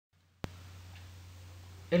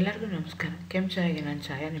ಎಲ್ಲರಿಗೂ ನಮಸ್ಕಾರ. ಚಾಯ್ಗೆ ನಾನು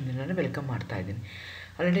ಛಾಯಾ ನಿಮ್ಮನ್ನು ವೆಲ್ಕಮ್ ಮಾಡ್ತಾ ಇದ್ದೀನಿ.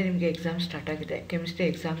 ಆಲ್ರೆಡಿ ನಿಮಗೆ ಎಕ್ಸಾಮ್ ಸ್ಟಾರ್ಟ್ ಆಗಿದೆ. ಕೆಮಿಸ್ಟ್ರಿ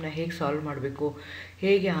ಎಕ್ಸಾಮ್ನ ಹೇಗೆ ಸಾಲ್ವ್ ಮಾಡಬೇಕು,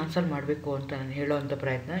 ಹೇಗೆ ಆನ್ಸರ್ ಮಾಡಬೇಕು ಅಂತ ನಾನು ಹೇಳೋವಂಥ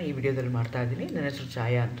ಪ್ರಯತ್ನ ಈ ವಿಡಿಯೋದಲ್ಲಿ ಮಾಡ್ತಾ ಇದ್ದೀನಿ. ನನ್ನ ಹೆಸರು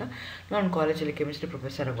ಛಾಯಾ ಅಂತ. ನಾನು ಕಾಲೇಜಲ್ಲಿ ಕೆಮಿಸ್ಟ್ರಿ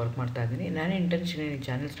ಪ್ರೊಫೆಸರಾಗಿ ವರ್ಕ್ ಮಾಡ್ತಾ ಇದ್ದೀನಿ. ನಾನು ಇಂಟೆನ್ಷನ್ ಈ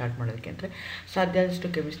ಚಾನಲ್ ಸ್ಟಾರ್ಟ್ ಮಾಡೋದಕ್ಕೆ ಅಂದರೆ ಸಾಧ್ಯ ಆದಷ್ಟು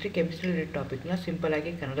ಕೆಮಿಸ್ಟ್ರಿ ರಿಲೇಟೆಡ್ ಟಾಪಿಕ್ನ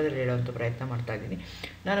ಸಿಂಪಲಾಗಿ ಕನ್ನಡದಲ್ಲಿ ಹೇಳೋವಂಥ ಪ್ರಯತ್ನ ಮಾಡ್ತಾ ಇದ್ದೀನಿ.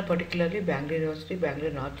 ನಾನು particularly Bangalore university,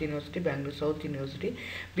 Bangalore north university, Bangalore south university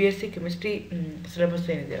B.Sc chemistry syllabus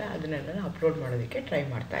ಏನಿದೆಯಲ್ಲ ಅದನ್ನೆಲ್ಲ ಅಪ್ಲೋಡ್ ಮಾಡೋದಕ್ಕೆ ಟ್ರೈ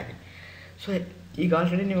ಮಾಡ್ತಾ ಇದ್ದೀನಿ. ಸೊ ಈಗ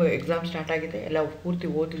ಆಲ್ರೆಡಿ ನೀವು ಎಕ್ಸಾಮ್ ಸ್ಟಾರ್ಟ್ ಆಗಿದೆ, ಎಲ್ಲ ಪೂರ್ತಿ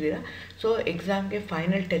ಓದಿದ್ದೀರಾ. ಸೊ ಎಕ್ಸಾಮ್ಗೆ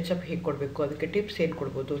ಫೈನಲ್ ಟಚಪ್ ಹೇಗೆ ಕೊಡಬೇಕು, ಅದಕ್ಕೆ ಟಿಪ್ಸ್ ಏನು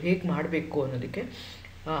ಕೊಡ್ಬೋದು, ಹೇಗೆ ಮಾಡಬೇಕು ಅನ್ನೋದಕ್ಕೆ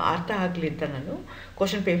ಅರ್ಥ ಆಗಲಿ ಅಂತ ನಾನು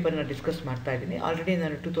ಕ್ವಶನ್ ಪೇಪರ್ನ ಡಿಸ್ಕಸ್ ಮಾಡ್ತಾ ಇದ್ದೀನಿ. ಆಲ್ರೆಡಿ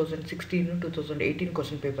ನಾನು 2016, 2018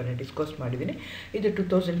 ಕ್ವಶನ್ ಪೇಪರ್ನ ಡಿಸ್ಕಸ್ ಮಾಡಿದ್ದೀನಿ. ಇದು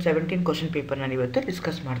 2017 ಕ್ವಶನ್ ಪೇಪರ್ ನಾನು ಇವತ್ತು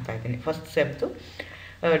ಡಿಸ್ಕಸ್ ಮಾಡ್ತಾ ಇದ್ದೀನಿ. ಫಸ್ಟ್ ಸೆಮ್ದು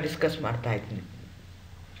ಡಿಸ್ಕಸ್ ಮಾಡ್ತಾ ಇದ್ದೀನಿ.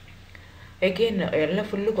 ಏಗೇನ್ ಎಲ್ಲ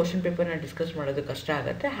ಫುಲ್ಲು ಕ್ವಶನ್ ಪೇಪರ್ನ ಡಿಸ್ಕಸ್ ಮಾಡೋದು ಕಷ್ಟ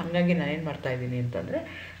ಆಗುತ್ತೆ. ಹಾಗಾಗಿ ನಾನೇನು ಮಾಡ್ತಾಯಿದ್ದೀನಿ ಅಂತಂದರೆ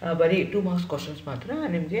ಬರೀ 2 ಮಾರ್ಕ್ಸ್ ಕ್ವಶನ್ಸ್ ಮಾತ್ರ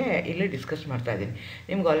ನಿಮಗೆ ಇಲ್ಲಿ ಡಿಸ್ಕಸ್ ಮಾಡ್ತಾಯಿದ್ದೀನಿ.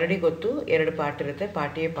 ನಿಮ್ಗೆ ಆಲ್ರೆಡಿ ಗೊತ್ತು, 2 ಪಾರ್ಟ್ ಇರುತ್ತೆ.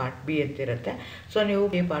 ಪಾರ್ಟ್ ಎ, ಪಾರ್ಟ್ ಬಿ ಅಂತ ಇರುತ್ತೆ. ಸೊ ನೀವು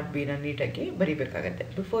ಎ ಪಾರ್ಟ್ ಬಿನ ನೀಟಾಗಿ ಬರೀಬೇಕಾಗತ್ತೆ.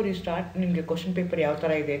 ಬಿಫೋರ್ ಯು ಸ್ಟಾರ್ಟ್ ನಿಮಗೆ ಕ್ವಶನ್ ಪೇಪರ್ ಯಾವ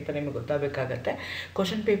ಥರ ಇದೆ ಅಂತ ನಿಮಗೆ ಗೊತ್ತಾಗಬೇಕಾಗತ್ತೆ.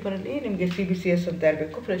 ಕ್ವಶನ್ ಪೇಪರಲ್ಲಿ ನಿಮಗೆ CBSC ಅಂತ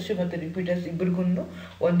ಇರಬೇಕು. ಫ್ರೆಶ್ ಮತ್ತು ರಿಪೀಟರ್ಸ್ ಇಬ್ಬರಿಗೂ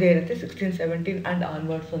ಒಂದೇ ಇರುತ್ತೆ. 16, 17 ಆ್ಯಂಡ್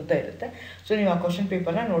ಆನ್ವರ್ಡ್ಸ್ ಅಂತ ಇರುತ್ತೆ. ಸೊ ನೀವು ಆ ಕ್ವಶನ್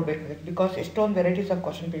ಪೇಪರ್ನ ನೋಡಬೇಕಾಗುತ್ತೆ. ಬಿಕಾಸ್ ಎಷ್ಟೊಂದು ವೆರೈಟೀಸ್ ಆಫ್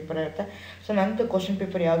ಕ್ವಶನ್ ಪೇಪರ್ ಇರುತ್ತೆ. ಸೊ ನಂದು ಕ್ವಶನ್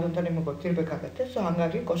ಪೇಪರ್ ಯಾವುದು ಅಂತ ನಿಮಗೆ ಗೊತ್ತಿರಬೇಕಾಗತ್ತೆ. ಸೊ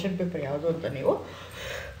ಹಾಗಾಗಿ ಕ್ವಶನ್ ಪೇಪರ್ ಯಾವುದು ಅಂತ ನೀವು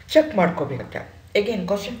ಚೆಕ್ ಮಾಡ್ಕೋಬೇಕಾಗತ್ತೆ. ಎಗೇನ್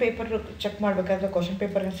ಕ್ವಶನ್ ಪೇಪರ್ ಚೆಕ್ ಮಾಡಬೇಕಾದ್ರೆ ಕ್ವಶನ್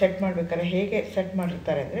ಪೇಪರ್ನ ಸೆಟ್ ಮಾಡಬೇಕಾದ್ರೆ ಹೇಗೆ ಸೆಟ್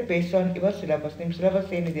ಮಾಡಿರ್ತಾರೆ ಅಂದರೆ ಬೇಸ್ಡ್ ಆನ್ ಯುವರ್ ಸಿಲೆಬಸ್. ನಿಮ್ಮ ಸಿಲೆಬಸ್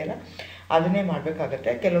ಏನಿದೆಯಲ್ಲ ಅದನ್ನೇ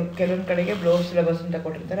ಮಾಡಬೇಕಾಗತ್ತೆ. ಕೆಲವೊಂದು ಕಡೆಗೆ ಬ್ಲೌಸ್ ಸಿಲೆಬಸ್ ಅಂತ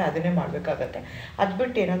ಕೊಟ್ಟಿರ್ತಾರೆ, ಅದನ್ನೇ ಮಾಡಬೇಕಾಗತ್ತೆ. ಅದು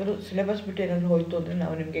ಬಿಟ್ಟು ಏನಾದರೂ ಸಿಲೆಬಸ್ ಬಿಟ್ಟು ಏನಾದರೂ ಹೋಯಿತು ಅಂದರೆ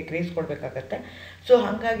ನಾವು ನಿಮಗೆ ಗ್ರೇಸ್ ಕೊಡಬೇಕಾಗತ್ತೆ. ಸೊ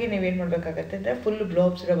ಹಾಗಾಗಿ ನೀವೇನು ಮಾಡಬೇಕಾಗತ್ತೆ ಅಂದರೆ ಫುಲ್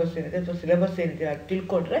ಬ್ಲೌಸ್ ಸಿಲೆಬಸ್ ಏನಿದೆ ಅಥವಾ ಸಿಲೆಬಸ್ ಏನಿದೆ ಅದು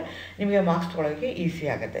ತಿಳ್ಕೊಂಡ್ರೆ ನಿಮಗೆ ಮಾರ್ಕ್ಸ್ ತೊಗೊಳೋಕ್ಕೆ ಈಸಿ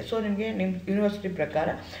ಆಗುತ್ತೆ. ಸೊ ನಿಮಗೆ ನಿಮ್ಮ ಯೂನಿವರ್ಸಿಟಿ ಪ್ರಕಾರ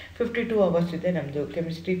 52 ಅವರ್ಸ್ ಇದೆ. ನಮ್ಮದು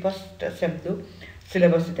ಕೆಮಿಸ್ಟ್ರಿ ಫಸ್ಟ್ ಸೆಮ್ದು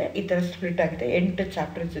ಸಿಲೆಬಸ್ ಇದೆ. ಈ ಥರ ಸ್ಪ್ಲಿಟ್ ಆಗಿದೆ. 8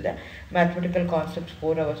 ಚಾಪ್ಟರ್ಸ್ ಇದೆ. Mathematical concepts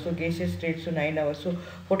 4 hours, gaseous states 9 hours,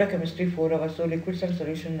 photo chemistry 4 hours, liquids and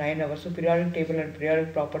solution 9 hours, periodic table and periodic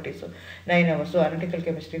properties 9 hours, analytical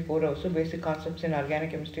chemistry 4 hours, basic concepts in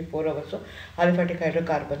organic chemistry 4 hours, aliphatic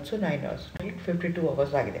ಹೈಡ್ರೋಕಾರ್ಬನ್ಸು 9 hours. 52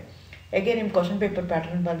 hours ಆಗಿದೆ. ಹೇಗೆ ನಿಮ್ಮ question paper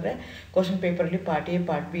pattern ಬಂದರೆ question ಪೇಪರಲ್ಲಿ part A,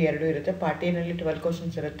 part B 2 ಇರುತ್ತೆ. Part ಎನಲ್ಲಿ 12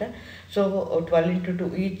 questions ಇರುತ್ತೆ. So 12 × 2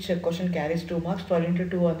 each question carries 2 marks. 12 ×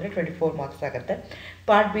 2 ಅಂದರೆ 24 marks ಆಗುತ್ತೆ.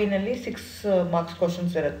 Part ಬಿನಲ್ಲಿ 6 marks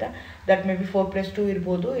questions ಇರುತ್ತೆ. ದಟ್ ಮೇ ಬಿ 4+2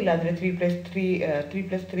 ಇರ್ಬೋದು, ಇಲ್ಲಾಂದರೆ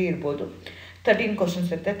 3+3 ಇರ್ಬೋದು. 13 ಕ್ವಶನ್ಸ್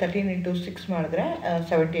ಇರುತ್ತೆ. 13 × 6 ಮಾಡಿದ್ರೆ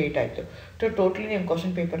 78 ಆಯಿತು. ಟೋಟಲಿ ನಿಮ್ಮ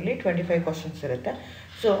ಕ್ವಶನ್ ಪೇಪರ್ಲಿ 25 ಕ್ವಶನ್ಸ್ ಇರುತ್ತೆ.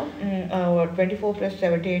 ಸೊ 24 +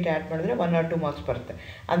 78 ಆ್ಯಡ್ ಮಾಡಿದ್ರೆ 102 ಮಾರ್ಕ್ಸ್ ಬರುತ್ತೆ.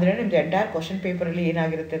 ಅಂದರೆ ನಿಮ್ಮದು ಎಂಟೈರ್ ಕ್ವಶನ್ ಪೇಪರಲ್ಲಿ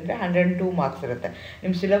ಏನಾಗಿರುತ್ತೆ ಅಂದರೆ 102 ಮಾರ್ಕ್ಸ್ ಇರುತ್ತೆ.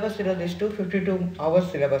 ನಿಮ್ಮ ಸಿಲೆಬಸ್ ಇರೋದೆಷ್ಟು 52 ಅವರ್ಸ್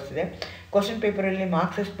ಸಿಲೆಬಸ್ ಇದೆ. ಕ್ವಶನ್ ಪೇಪರಲ್ಲಿ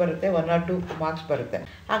ಮಾರ್ಕ್ಸ್ ಎಷ್ಟು ಬರುತ್ತೆ? 102 ಮಾರ್ಕ್ಸ್ ಬರುತ್ತೆ.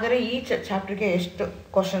 ಹಾಗಾದರೆ ಈ ಚಾಪ್ಟರ್ಗೆ ಎಷ್ಟು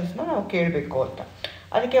ಕ್ವಶನ್ಸ್ನ ನಾವು ಕೇಳಬೇಕು ಅಂತ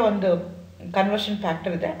ಅದಕ್ಕೆ ಒಂದು ಕನ್ವರ್ಷನ್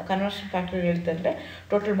ಫ್ಯಾಕ್ಟರ್ ಇದೆ. Conversion factor ಹೇಳ್ತಂದರೆ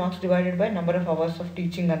total marks divided by number of hours of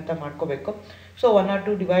teaching ಅಂತ ಮಾಡ್ಕೋಬೇಕು. ಸೊ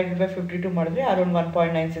 102 ಡಿವೈಡೆಡ್ ಬೈ 52 ಮಾಡಿದ್ರೆ ಅರೌಂಡ್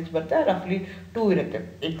 1.96 ಬರುತ್ತೆ. ರಫ್ಲಿ 2 ಇರುತ್ತೆ.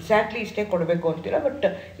 ಎಕ್ಸಾಕ್ಟ್ಲಿ ಇಷ್ಟೇ ಕೊಡಬೇಕು ಅಂತಿಲ್ಲ, ಬಟ್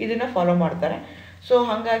ಇದನ್ನು ಫಾಲೋ ಮಾಡ್ತಾರೆ. ಸೊ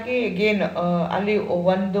ಹಾಗಾಗಿ ಗೇನ್ ಅಲ್ಲಿ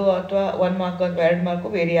 1 ಅಥವಾ 1 ಮಾರ್ಕ್ ಅಥವಾ 2 ಮಾರ್ಕು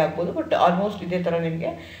ವೇರಿ ಆಗ್ಬೋದು, ಬಟ್ ಆಲ್ಮೋಸ್ಟ್ ಇದೇ ಥರ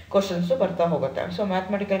ನಿಮಗೆ ಕ್ವಶನ್ಸು ಬರ್ತಾ ಹೋಗುತ್ತೆ. ಸೊ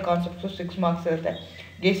ಮ್ಯಾಥಮೆಟಿಕಲ್ ಕಾನ್ಸೆಪ್ಟ್ಸು 6 ಮಾರ್ಕ್ಸ್ ಇರುತ್ತೆ.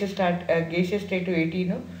 Gaseous state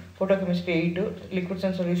 18, photo chemistry 8, liquids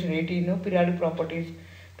and solution 18, periodic properties,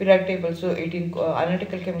 periodic tables 18,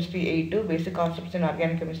 analytical chemistry 8, basic concepts in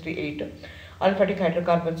organic chemistry 8, ಆಲ್ಫ್ಯಾಟಿಕ್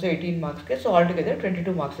ಹೈಡ್ರೋಕಾರ್ಬನ್ಸು 18 ಮಾರ್ಕ್ಸ್ಗೆ. So all together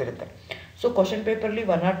 22 marks ಇರುತ್ತೆ. So question ಪೇಪರ್ಲಿ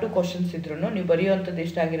 102 questions ಇದ್ರೂ ನೀವು ಬರೆಯುವಂಥದ್ದು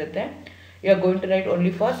ಎಷ್ಟಾಗಿರುತ್ತೆ? You are going to right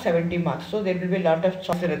only for 70 marks. So there will be lot of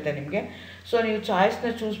choice ಇರುತ್ತೆ ನಿಮಗೆ. So ನೀವು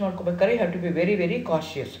ಚಾಯ್ಸ್ನ choose ಮಾಡ್ಕೋಬೇಕಾದ್ರೆ you have to be very very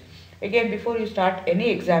cautious. Again before you start any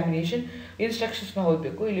examination ಇನ್ಸ್ಟ್ರಕ್ಷನ್ಸ್ನ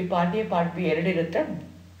ಓದಬೇಕು. ಇಲ್ಲಿ part A, part B 2 ಇರುತ್ತೆ.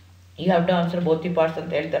 You have to answer both the parts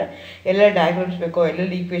ಅಂತ ಹೇಳ್ತಾರೆ. ಎಲ್ಲ diagrams ಬೇಕೋ,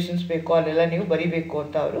 ಎಲ್ಲೆಲ್ಲಿ ಈಕ್ವೇಷನ್ಸ್ ಬೇಕೋ ಅಲ್ಲೆಲ್ಲ ನೀವು ಬರೀಬೇಕು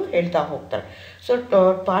ಅಂತ ಅವರು ಹೇಳ್ತಾ ಹೋಗ್ತಾರೆ. ಸೊ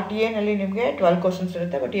ಪಾರ್ಟ್ ಎನಲ್ಲಿ ನಿಮಗೆ 12 ಕ್ವಶನ್ಸ್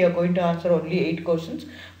ಇರುತ್ತೆ, but you are going to answer only 8 questions.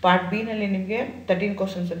 Part ಬಿನಲ್ಲಿ ನಿಮಗೆ 13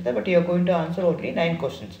 ಕ್ವಶನ್ಸ್ ಇರುತ್ತೆ, but you are going to answer only 9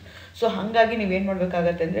 questions. So ಹಾಗಾಗಿ ನೀವೇನು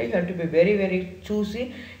ಮಾಡಬೇಕಾಗತ್ತೆ ಅಂದರೆ you have to be very very choosy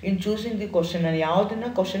in choosing the question. ನಾನು ಯಾವುದನ್ನು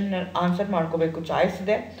question answer ಮಾಡ್ಕೋಬೇಕು, choice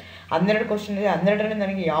ಇದೆ. 12 ಕ್ವಶನ್ ಇದೆ. 12ರಲ್ಲಿ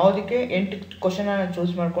ನನಗೆ ಯಾವುದಕ್ಕೆ 8 ಕ್ವಶನ್ನ ನಾನು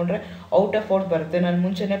ಚೂಸ್ ಮಾಡಿಕೊಂಡ್ರೆ ಔಟ್ ಆಫ್ ಔಟ್ ಬರುತ್ತೆ. ನಾನು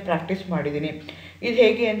ಮುಂಚೆನೇ ಪ್ರಾಕ್ಟೀಸ್ ಮಾಡಿದ್ದೀನಿ. ಇದು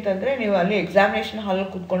ಹೇಗೆ ಅಂತಂದರೆ ನೀವು ಅಲ್ಲಿ ಎಕ್ಸಾಮಿನೇಷನ್ ಹಾಲಲ್ಲಿ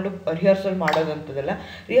ಕೂತ್ಕೊಂಡು ರಿಹರ್ಸಲ್ ಮಾಡೋದಂಥದ್ದಲ್ಲ.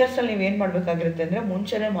 ರಿಹರ್ಸಲ್ ನೀವೇನು ಮಾಡಬೇಕಾಗಿರುತ್ತೆ ಅಂದರೆ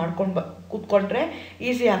ಮುಂಚೆನೇ ಮಾಡ್ಕೊಂಡು ಕೂತ್ಕೊಂಡ್ರೆ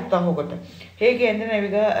ಈಸಿ ಆಗ್ತಾ ಹೋಗುತ್ತೆ. ಹೇಗೆ ಅಂದರೆ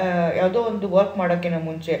ನಾವೀಗ ಯಾವುದೋ ಒಂದು ವರ್ಕ್ ಮಾಡೋಕ್ಕಿಂತ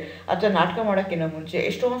ಮುಂಚೆ ಅಥವಾ ನಾಟಕ ಮಾಡೋಕ್ಕಿಂತ ಮುಂಚೆ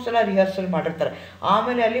ಎಷ್ಟೊಂದು ಸಲ ರಿಹರ್ಸಲ್ ಮಾಡಿರ್ತಾರೆ,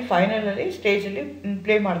 ಆಮೇಲೆ ಅಲ್ಲಿ ಫೈನಲಲ್ಲಿ ಸ್ಟೇಜಲ್ಲಿ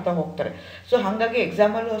ಪ್ಲೇ ಮಾಡ್ತಾ ಹೋಗ್ತಾರೆ. ಸೊ ಹಾಗಾಗಿ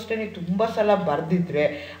ಎಕ್ಸಾಮಲ್ಲೂ ಅಷ್ಟೇ ನೀವು ತುಂಬ ಸಲ ಬರೆದಿದ್ರೆ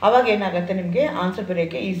ಅವಾಗ ಏನಾಗುತ್ತೆ, ನಿಮಗೆ ಆನ್ಸರ್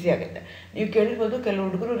ಬರೆಯೋಕ್ಕೆ ಈಸಿ ಆಗುತ್ತೆ. ನೀವು ಕೇಳಿರ್ಬೋದು, ಕೆಲವು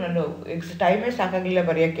ಹುಡುಗರು ನಾನು ಟೈಮೇ ಸಾಕಾಗಿಲ್ಲ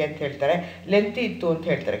ಬರೆಯೋಕ್ಕೆ ಅಂತ ಹೇಳ್ತಾರೆ, ಲೆಂತಿ ಇತ್ತು ಅಂತ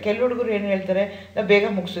ಹೇಳ್ತಾರೆ. ಕೆಲವು ಹುಡುಗರು ಏನು ಹೇಳ್ತಾರೆ, ನಾವು ಬೇಗ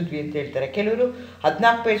ಮುಗಿಸಿದ್ವಿ ಅಂತ ಹೇಳ್ತಾರೆ. ಕೆಲವರು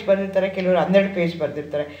 14 ಪೇಜ್ ಬರೆದಿರ್ತಾರೆ, ಕೆಲವರು 12 ಪೇಜ್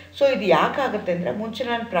ಬರೆದಿರ್ತಾರೆ. ಸೊ ಇದು ಯಾಕಾಗುತ್ತೆ ಅಂದರೆ, ಮುಂಚೆ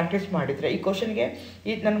ನಾನು ಪ್ರಾಕ್ಟೀಸ್ ಮಾಡಿದರೆ ಈ ಕ್ವಶನ್ಗೆ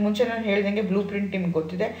ನಾನು ಮುಂಚೆ ನಾನು ಹೇಳಿದಂಗೆ ಬ್ಲೂ ಪ್ರಿಂಟ್ ನಿಮ್ಗೆ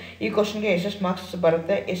ಗೊತ್ತಿದೆ, ಈ ಕ್ವಶನ್ಗೆ ಎಷ್ಟೆಷ್ಟು ಮಾರ್ಕ್ಸ್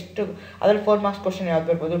ಬರುತ್ತೆ, ಎಷ್ಟು ಅದರಲ್ಲಿ 4 ಮಾರ್ಕ್ಸ್ ಕ್ವಶನ್ ಯಾವ್ದು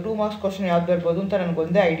ಬರ್ಬೋದು, 2 ಮಾರ್ಕ್ಸ್ ಕ್ವಶನ್ ಯಾವ್ದು ಬರ್ಬೋದು ಅಂತ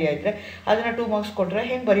ನನಗೊಂದೇ ಐಡಿಯಾ ಇದ್ದರೆ ಅದನ್ನು 2 ಮಾರ್ಕ್ಸ್ ಕೊಟ್ಟರೆ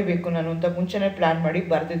ಹೆಂಗೆ ಬರೀಬೇಕು ನಾನು ಅಂತ ಮುಂಚೆನೇ ಪ್ಲ್ಯಾನ್ ಮಾಡಿ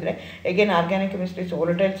ಬರೆದಿದ್ರೆ, again organic chemistry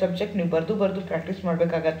volatile subject ನೀವು ಬರೆದು ಪ್ರಾಕ್ಟೀಸ್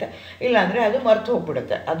ಮಾಡಬೇಕಾಗತ್ತೆ. ಇಲ್ಲಾಂದರೆ ಅದು ಮರ್ತು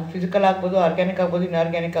ಹೋಗ್ಬಿಡುತ್ತೆ. ಅದು ಫಿಸಿಕಲ್ ಆಗ್ಬೋದು, ಆರ್ಗ್ಯಾನಿಕ್ ಆಗ್ಬೋದು,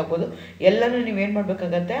 ಇನ್ಆರ್ಗ್ಯಾನಿಕ್ ಆಗ್ಬೋದು, ಎಲ್ಲನೂ ನೀವೇನು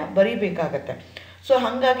ಮಾಡಬೇಕಾಗತ್ತೆ, ಬರೀಬೇಕಾಗತ್ತೆ. ಸೊ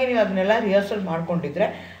ಹಾಗಾಗಿ ನೀವು ಅದನ್ನೆಲ್ಲ ರಿಹರ್ಸಲ್ ಮಾಡ್ಕೊಂಡಿದ್ರೆ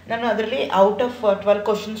ನಾನು ಅದರಲ್ಲಿ ಔಟ್ ಆಫ್ 12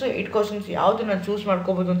 ಕ್ವಶನ್ಸು 8 ಕ್ವಶನ್ಸ್ ಯಾವುದು ನಾನು ಚೂಸ್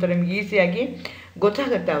ಮಾಡ್ಕೋಬೋದು ಅಂತ ನಿಮ್ಗೆ ಈಸಿಯಾಗಿ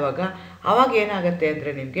ಗೊತ್ತಾಗುತ್ತೆ. ಆವಾಗ ಏನಾಗುತ್ತೆ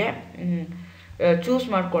ಅಂದರೆ ನಿಮಗೆ ಚೂಸ್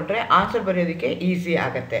ಮಾಡಿಕೊಂಡ್ರೆ ಆನ್ಸರ್ ಬರೆಯೋದಕ್ಕೆ ಈಸಿ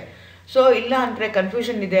ಆಗುತ್ತೆ. ಸೊ ಇಲ್ಲ ಅಂದರೆ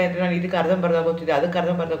ಕನ್ಫ್ಯೂಷನ್ ಇದೆ ಅಂದರೆ ನಾನು ಇದಕ್ಕೆ ಅರ್ಧಂಬರ್ಧ ಗೊತ್ತಿದೆ, ಅದಕ್ಕೆ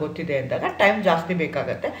ಅರ್ಧಂಬರ್ಧ ಗೊತ್ತಿದೆ ಅಂದಾಗ ಟೈಮ್ ಜಾಸ್ತಿ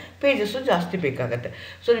ಬೇಕಾಗುತ್ತೆ, ಪೇಜಸ್ಸು ಜಾಸ್ತಿ ಬೇಕಾಗುತ್ತೆ.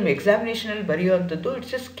 ಸೊ ನಿಮ್ಮ ಎಕ್ಸಾಮಿನೇಷನಲ್ಲಿ ಬರೆಯುವಂಥದ್ದು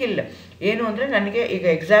ಇಟ್ಸ್ ಎ ಸ್ಕಿಲ್. ಏನು ಅಂದರೆ ನನಗೆ ಈಗ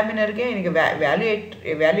ಎಕ್ಸಾಮಿನರ್ಗೆ ನಿಮಗೆ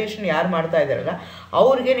ವ್ಯಾಲ್ಯೂಯೇಷನ್ ಯಾರು ಮಾಡ್ತಾ ಇದ್ದಾರಲ್ಲ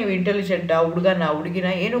ಅವ್ರಿಗೆ ನೀವು ಇಂಟೆಲಿಜೆಂಟಾ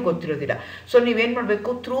ಹುಡುಗಿನ ಏನೂ ಗೊತ್ತಿರೋದಿಲ್ಲ. ಸೊ ನೀವೇನು ಮಾಡಬೇಕು,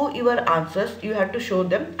 through your answers you have to show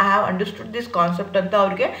them I have understood this concept ಅಂತ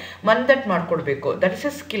ಅವ್ರಿಗೆ ಮನ್ದಟ್ ಮಾಡಿಕೊಡ್ಬೇಕು. That is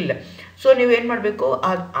A skill. So ನೀವೇನು ಮಾಡಬೇಕು,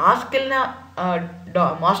 ಆ ಸ್ಕಿಲ್ನ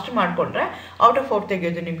ಮಾಸ್ಟರ್ ಮಾಡಿಕೊಂಡ್ರೆ ಔಟ್ ಆಫ್ ಔಟ್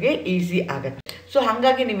ತೆಗೆಯೋದು ನಿಮಗೆ ಈಸಿ ಆಗುತ್ತೆ. ಸೊ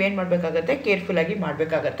ಹಾಗಾಗಿ ನೀವೇನು ಮಾಡಬೇಕಾಗತ್ತೆ, ಕೇರ್ಫುಲ್ಲಾಗಿ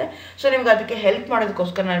ಮಾಡಬೇಕಾಗತ್ತೆ. ಸೊ ನಿಮ್ಗೆ ಅದಕ್ಕೆ ಹೆಲ್ಪ್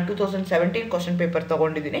ಮಾಡೋದಕ್ಕೋಸ್ಕರ ನಾನು 2017 ಕ್ವಶನ್ ಪೇಪರ್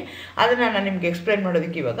ತೊಗೊಂಡಿದ್ದೀನಿ, ಅದನ್ನು ನಾನು ನಿಮ್ಗೆ ಎಕ್ಸ್ಪ್ಲೈನ್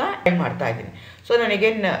ಮಾಡೋದಕ್ಕೆ ಇವಾಗ ಟ್ರೈ ಮಾಡ್ತಾ ಇದ್ದೀನಿ. ಸೊ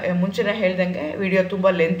ನನಗೇನು ಮುಂಚೆನೇ ಹೇಳ್ದಂಗೆ ವಿಡಿಯೋ ತುಂಬ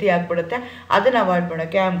ಲೆಂತಿ ಆಗಿಬಿಡುತ್ತೆ, ಅದನ್ನು ಅವಾಯ್ಡ್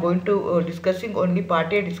ಮಾಡೋಕ್ಕೆ I am going to discussing only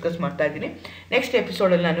part A discuss ಮಾಡ್ತಾ ಇದ್ದೀನಿ. ನೆಕ್ಸ್ಟ್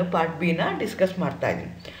ಎಪಿಸೋಡಲ್ಲಿ ನಾನು ಪಾರ್ಟ್ ಬಿನ ಡಿಸ್ಕಸ್ ಮಾಡ್ತಾ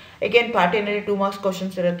ಇದ್ದೀನಿ. Again, part A 2 marks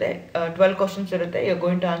questions irutte, 12 questions irutte. You are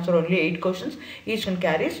going to answer only 8 questions. Each one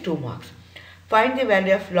carries 2 marks. Find the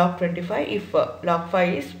value of log 25 if log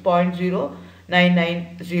 5 is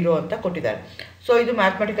 0.0990 ಅಂತ ಕೊಟ್ಟಿದ್ದಾರೆ. So ಇದು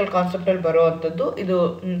mathematical ಕಾನ್ಸೆಪ್ಟಲ್ಲಿ ಬರೋವಂಥದ್ದು. ಇದು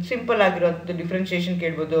simple ಆಗಿರೋವಂಥದ್ದು. Differentiation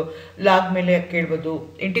ಕೇಳ್ಬೋದು, log ಮೇಲೆ ಕೇಳ್ಬೋದು,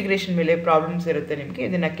 integration ಮೇಲೆ problems ಇರುತ್ತೆ ನಿಮಗೆ,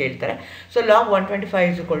 ಇದನ್ನು ಕೇಳ್ತಾರೆ. So log 125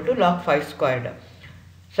 is equal to log 5 squared.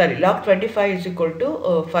 log 25 is equal to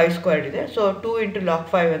 5 squared ಇದೆ. ಸೊ 2 into log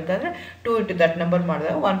 5 ಅಂತಂದರೆ 2 into that ನಂಬರ್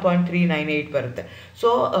ಮಾಡಿದಾಗ 1.398 ಬರುತ್ತೆ. ಸೊ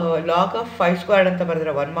ಲಾಗ್ ಆಫ್ 5 ಸ್ಕ್ವೇರ್ಡ್ ಅಂತ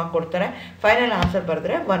ಬರೆದ್ರೆ 1 ಮಾರ್ಕ್ ಕೊಡ್ತಾರೆ, ಫೈನಲ್ ಆನ್ಸರ್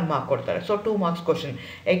ಬರೆದ್ರೆ 1 ಮಾರ್ಕ್ ಕೊಡ್ತಾರೆ. So 2 marks question.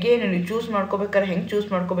 ಎಗೇನ್ ನೀವು ಚೂಸ್ ಮಾಡ್ಕೋಬೇಕಾದ್ರೆ ಹೆಂಗೆ ಚೂಸ್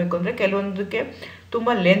ಮಾಡ್ಕೋಬೇಕು ಅಂದರೆ, ಕೆಲವೊಂದಕ್ಕೆ ತುಂಬ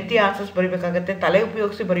ಲೆಂತಿ ಆನ್ಸರ್ಸ್ ಬರೀಬೇಕಾಗತ್ತೆ, ತಲೆ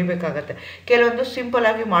ಉಪಯೋಗಿಸಿ ಬರೀಬೇಕಾಗತ್ತೆ. ಕೆಲವೊಂದು ಸಿಂಪಲ್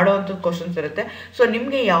ಆಗಿ ಮಾಡೋವಂಥದ್ದು ಕ್ವಶನ್ಸ್ ಇರುತ್ತೆ. ಸೊ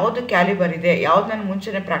ನಿಮಗೆ ಯಾವುದು ಕ್ಯಾಲಿಬರ್ ಇದೆ, ಯಾವ್ದು ನಾನು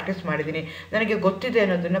ಮುಂಚೆನೇ ಪ್ರಾಕ್ಟೀಸ್ ಮಾಡಿದ್ದೀನಿ, ನನಗೆ ಗೊತ್ತಿದೆ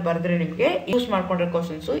ಅನ್ನೋದನ್ನು ಬರೆದ್ರೆ ನಿಮಗೆ ಯೂಸ್ ಮಾಡ್ಕೊಂಡ್ರೆ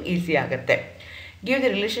ಕ್ವಶನ್ಸು ಈಸಿ ಆಗುತ್ತೆ. Give the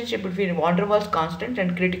relationship between van der Waals constant and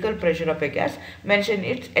critical pressure of a gas. Mention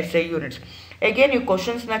its SI units. Again, ನೀವು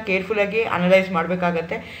ಕ್ವಶನ್ಸ್ನ ಕೇರ್ಫುಲ್ಲಾಗಿ ಅನಲೈಸ್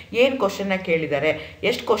ಮಾಡಬೇಕಾಗತ್ತೆ. ಏನು ಕ್ವಶನ್ನ ಕೇಳಿದ್ದಾರೆ,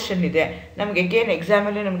 ಎಷ್ಟು ಕ್ವಶನ್ ಇದೆ. ನಮಗೆ ಅಗೇನ್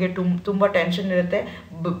ಎಕ್ಸಾಮಲ್ಲಿ ನಮಗೆ ತುಂಬ ಟೆನ್ಷನ್ ಇರುತ್ತೆ.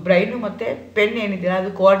 ಬ್ರೈನು ಮತ್ತು ಪೆನ್ ಏನಿದೆ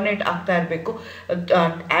ಅದು ಕೋಆರ್ಡಿನೇಟ್ ಆಗ್ತಾ ಇರಬೇಕು.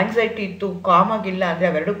 ಆಂಗ್ಸೈಟಿ ಇತ್ತು, ಕಾಮ್ ಆಗಿಲ್ಲ ಅಂದರೆ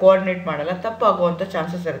ಅವೆರಡು ಕೋಆರ್ಡಿನೇಟ್ ಮಾಡಲ್ಲ, ತಪ್ಪಾಗುವಂಥ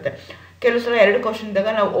ಚಾನ್ಸಸ್ ಇರುತ್ತೆ. ಕೆಲವು ಸಲ 2 ಕ್ವಶನ್ ಇದ್ದಾಗ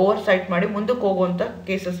ನಾವು ಓವರ್ ಸೈಟ್ ಮಾಡಿ ಮುಂದಕ್ಕೆ ಹೋಗುವಂಥ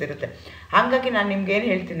ಕೇಸಸ್ ಇರುತ್ತೆ. ಹಾಗಾಗಿ ನಾನು ನಿಮ್ಗೆ ಏನು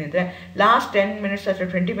ಹೇಳ್ತೀನಿ ಅಂದರೆ, ಲಾಸ್ಟ್ 10 ಮಿನಿಟ್ಸ್ ಅಥವಾ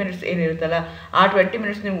 20 ಮಿನಿಟ್ಸ್ ಏನಿರುತ್ತಲ್ಲ, ಆ 20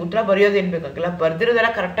 ಮಿನಿಟ್ಸ್ ನೀವು ಉತ್ತರ ಬರೆಯೋದೇನು ಬೇಕಾಗಿಲ್ಲ, ಬರೆದಿರೋದೆಲ್ಲ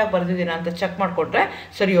ಕರೆಕ್ಟಾಗಿ ಬರೆದಿದ್ದೀರಾ ಅಂತ ಚೆಕ್ ಮಾಡಿಕೊಟ್ರೆ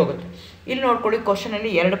ಸರಿ ಹೋಗುತ್ತೆ. ಇಲ್ಲಿ ನೋಡ್ಕೊಳ್ಳಿ, ಕ್ವಶನಲ್ಲಿ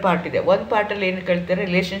 2 ಪಾರ್ಟ್ ಇದೆ. ಒಂದು ಪಾರ್ಟಲ್ಲಿ ಏನು ಕೇಳ್ತಾರೆ,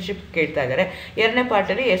 ರಿಲೇಷನ್ಶಿಪ್ ಕೇಳ್ತಾ ಇದ್ದಾರೆ. 2ನೇ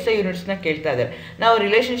ಪಾರ್ಟಲ್ಲಿ SI ಯೂನಿಟ್ಸ್ನ ಕೇಳ್ತಾ ಇದ್ದಾರೆ. ನಾವು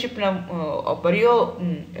ರಿಲೇಷನ್ಶಿಪ್ನ ಬರೆಯೋ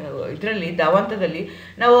ಇದರಲ್ಲಿ ದಾವಂತದಲ್ಲಿ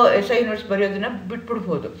ನಾವು SI ಯೂನಿಟ್ಸ್ ಬರೆಯೋದನ್ನ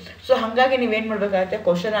ಬಿಟ್ಬಿಡ್ಬೋದು. ಸೊ ಹಾಗಾಗಿ ನೀವೇನು ಮಾಡಬೇಕಾಗತ್ತೆ,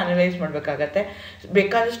 ಕ್ವಶನ್ ಅನಲೈಸ್ ಮಾಡಬೇಕಾಗತ್ತೆ.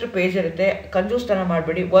 ಬೇಕಾದಷ್ಟು ಪೇಜ್ ಇರುತ್ತೆ, ಕಂಜೂಸ್ತನ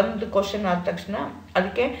ಮಾಡಬೇಡಿ. ಒಂದು ಕ್ವಶನ್ ಆದ ತಕ್ಷಣ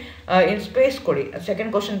ಅದಕ್ಕೆ ಇನ್ ಸ್ಪೇಸ್ ಕೊಡಿ.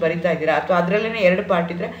 ಸೆಕೆಂಡ್ ಕ್ವಶನ್ ಬರಿತಾ ಇದ್ದೀರಾ ಅಥವಾ ಅದರಲ್ಲೇ 2 ಪಾರ್ಟ್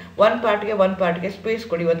ಇದ್ದರೆ ಒಂದು ಪಾರ್ಟ್ಗೆ ಸ್ಪೇಸ್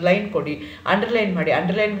ಕೊಡಿ, ಒಂದು ಲೈನ್ ಕೊಡಿ, ಅಂಡರ್ಲೈನ್ ಮಾಡಿ.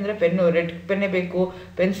 ಅಂಡರ್ಲೈನ್ ಅಂದರೆ ಪೆನ್ನು, ರೆಡ್ ಪೆನ್ನೇ ಬೇಕು,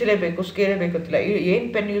 ಪೆನ್ಸಿಲೇ ಬೇಕು, ಸ್ಕೇಲೇ ಬೇಕು ಅಂತಿಲ್ಲ. ಏನು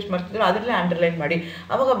ಪೆನ್ ಯೂಸ್ ಮಾಡ್ತಿದ್ರು ಅದರಲ್ಲೇ ಅಂಡರ್ಲೈನ್ ಮಾಡಿ.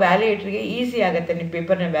 ಆವಾಗ ವ್ಯಾಲ್ಯೂಯೇಟ್ರಿಗೆ ಈಸಿ ಆಗುತ್ತೆ ನಿಮ್ಮ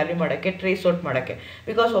ಪೇಪರ್ನ ವ್ಯಾಲ್ಯೂ ಮಾಡೋಕ್ಕೆ, ಟ್ರೇಸ್ ಔಟ್ ಮಾಡೋಕ್ಕೆ.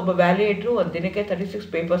 ಬಿಕಾಸ್ ಒಬ್ಬ ವ್ಯಾಲ್ಯೂಯೇಟ್ರು ಒಂದು ದಿನಕ್ಕೆ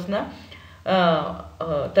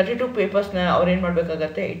 32 ಪೇಪರ್ಸ್ನ ಅವ್ರೇನು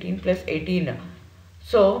ಮಾಡಬೇಕಾಗತ್ತೆ, 18 + 18.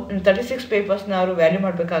 ಸೊ 36 ಪೇಪರ್ಸ್ನ ಅವರು ವ್ಯಾಲ್ಯೂ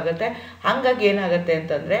ಮಾಡಬೇಕಾಗತ್ತೆ. ಹಾಗಾಗಿ ಏನಾಗುತ್ತೆ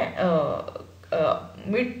ಅಂತಂದರೆ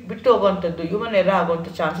ಬಿಟ್ಟು ಹೋಗುವಂಥದ್ದು, ಹ್ಯೂಮನ್ ಎರರ್ ಆಗುವಂಥ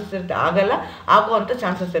ಚಾನ್ಸಸ್ ಇರುತ್ತೆ, ಆಗುವಂಥ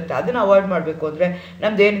ಚಾನ್ಸಸ್ ಇರುತ್ತೆ. ಅದನ್ನು ಅವಾಯ್ಡ್ ಮಾಡಬೇಕು ಅಂದರೆ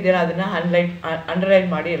ನಮ್ದು ಏನಿದೆಯಲ್ಲ ಅದನ್ನು ಅಂಡರ್ಲೈನ್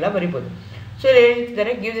ಮಾಡಿ ಎಲ್ಲ ಬರಿಬೋದು. ಸೊ ಇಲ್ಲಿ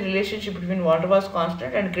ಹೇಳ್ತಿದ್ದಾರೆ, give the relationship between von der Waals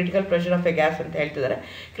constant and critical pressure of A gas ಅಂತ ಹೇಳ್ತಿದ್ದಾರೆ.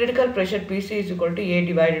 Critical pressure PC = A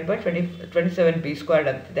 / 27 B²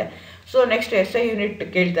 ಅಂತಿದೆ. ಸೊ ನೆಕ್ಸ್ಟ್ SI ಯೂನಿಟ್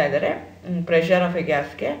ಕೇಳ್ತಾ ಇದ್ದಾರೆ ಪ್ರೆಷರ್ ಆಫ್ ಎ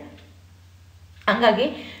ಗ್ಯಾಸ್ಗೆ. ಹಂಗಾಗಿ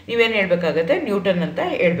ನೀವೇನು ಹೇಳ್ಬೇಕಾಗತ್ತೆ, ನ್ಯೂಟನ್ ಅಂತ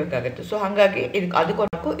ಹೇಳ್ಬೇಕಾಗತ್ತೆ. ಸೊ ಹಾಗಾಗಿ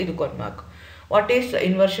ಇದಕ್ಕೊಂದು mark. What is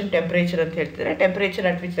inversion temperature ಅಂತ ಹೇಳ್ತಿದ್ರೆ, temperature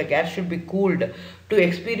at which the gas should be cooled to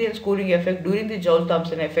experience cooling effect during the joule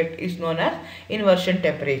Thomson effect is known as inversion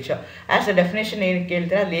temperature. As a definition ಏನು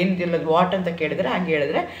ಕೇಳಿದ್ರೆ ಅಲ್ಲಿ ಏನಿಲ್ಲ, what ಅಂತ ಕೇಳಿದ್ರೆ ಹಂಗೆ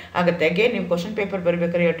ಹೇಳಿದ್ರೆ ಆಗುತ್ತೆ. ಅಗೇನ್ ನೀವು ಕ್ವಶನ್ ಪೇಪರ್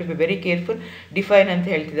ಬರಬೇಕಾದ್ರೆ you to be very careful. Define ಅಂತ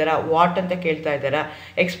ಹೇಳ್ತಿದ್ದಾರಾ, ವಾಟ್ ಅಂತ ಕೇಳ್ತಾ ಇದ್ದಾರಾ,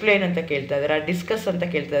 ಎಕ್ಸ್ಪ್ಲೈನ್ ಅಂತ ಕೇಳ್ತಾ ಇದ್ದಾರಾ, ಡಿಸ್ಕಸ್ ಅಂತ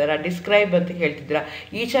ಕೇಳ್ತಾ ಇದ್ದಾರಾ, ಡಿಸ್ಕ್ರೈಬ್ ಅಂತ ಹೇಳ್ತಿದ್ದೀರಾ.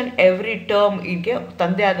 ಈಚ್ ಆ್ಯಂಡ್ ಎವ್ರಿ ಟರ್ಮ್ ಇದಕ್ಕೆ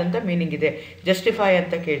ತಂದೆ ಆದಂಥ ಮೀನಿಂಗ್ ಇದೆ. ಜಸ್ಟಿಫೈ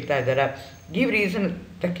ಅಂತ ಕೇಳ್ತಾ ಇದ್ದಾರಾ, ಗಿವ್ ರೀಸನ್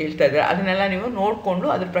ಅಂತ ಕೇಳ್ತಾ ಇದ್ದಾರೆ. ಅದನ್ನೆಲ್ಲ ನೀವು ನೋಡಿಕೊಂಡು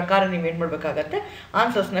ಅದ್ರ ಪ್ರಕಾರ ನೀವೇನು ಮಾಡಬೇಕಾಗತ್ತೆ,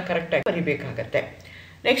 ಆನ್ಸರ್ಸ್ನ ಕರೆಕ್ಟಾಗಿ ಬರಿಬೇಕಾಗತ್ತೆ.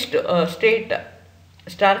 ನೆಕ್ಸ್ಟ್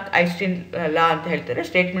ಸ್ಟಾರ್ಕ್ ಐನ್ಸ್ಟೀನ್ ಲಾ ಅಂತ ಹೇಳ್ತಾರೆ.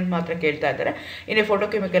 ಸ್ಟೇಟ್ಮೆಂಟ್ ಮಾತ್ರ ಕೇಳ್ತಾ ಇದ್ದಾರೆ. In a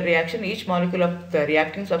photochemical reaction each molecule of the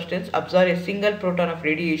reacting substance absorb A single proton of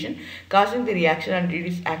radiation causing the reaction and it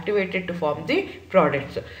is activated to form the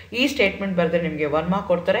products. ಈ statement ಬರೆದ್ರೆ ನಿಮಗೆ 1 mark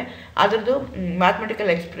ಕೊಡ್ತಾರೆ. ಅದರದ್ದು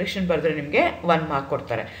ಮ್ಯಾಥಮೆಟಿಕಲ್ ಎಕ್ಸ್ಪ್ರೆಷನ್ ಬರೆದ್ರೆ ನಿಮಗೆ 1 mark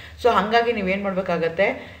ಕೊಡ್ತಾರೆ. So ಹಾಗಾಗಿ ನೀವೇನು ಮಾಡಬೇಕಾಗತ್ತೆ,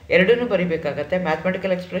 ಎರಡನ್ನೂ ಬರಿಬೇಕಾಗತ್ತೆ.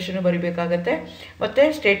 ಮ್ಯಾಥಮೆಟಿಕಲ್ ಎಕ್ಸ್ಪ್ರೆಷನ್ನು ಬರಿಬೇಕಾಗತ್ತೆ ಮತ್ತು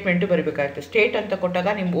ಸ್ಟೇಟ್ಮೆಂಟು ಬರಿಬೇಕಾಗತ್ತೆ. ಸ್ಟೇಟ್ ಅಂತ ಕೊಟ್ಟಾಗ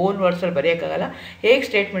ನಿಮ್ಮ ಓನ್ ವರ್ಡ್ಸಲ್ಲಿ ಬರೆಯೋಕ್ಕಾಗಲ್ಲ. ಹೇಗೆ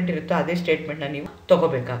ಸ್ಟೇಟ್ಮೆಂಟ್ ಇರುತ್ತೋ ಅದೇ ಸ್ಟೇಟ್ಮೆಂಟ್ನ ನೀವು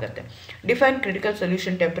ತಗೋಬೇಕಾಗತ್ತೆ. Define critical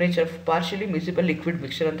solution temperature of partially ಮಿಸಿಬಲ್ liquid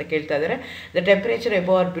mixture ಅಂತ ಕೇಳ್ತಾ ಇದ್ದಾರೆ. The temperature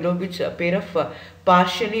above R below which pair of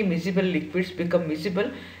partially miscible liquids become miscible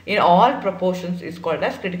in all proportions is called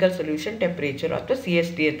as critical solution temperature ಅಥವಾ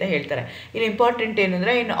CST ಅಂತ ಹೇಳ್ತಾರೆ. ಇಲ್ಲಿ important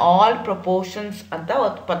ಏನಂದರೆ in all proportions ಅಂತ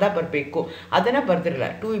ಒಂದು ಪದ ಬರಬೇಕು. ಅದನ್ನು ಬರ್ದಿರಲ್ಲ.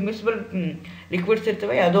 2 ಇಮಿಸಿಬಲ್ ಲಿಕ್ವಿಡ್ಸ್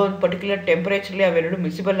ಇರ್ತವೆ, ಯಾವುದೋ ಒಂದು ಪರ್ಟಿಕ್ಯುಲರ್ ಟೆಂಪರೇಚರ್ಲಿ ಅವೆರಡು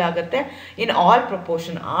ಮಿಸಿಬಲ್ ಆಗುತ್ತೆ. ಇನ್ ಆಲ್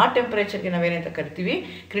ಪ್ರಪೋರ್ಷನ್ ಆ ಟೆಂಪರೇಚರ್ಗೆ ನಾವೇನಂತ ಕರಿತೀವಿ,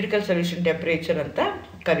 ಕ್ರಿಟಿಕಲ್ ಸೊಲ್ಯೂಷನ್ ಟೆಂಪರೇಚರ್ ಅಂತ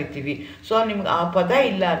ಕರಿತೀವಿ. ಸೊ ನಿಮ್ಗೆ ಆ ಪದ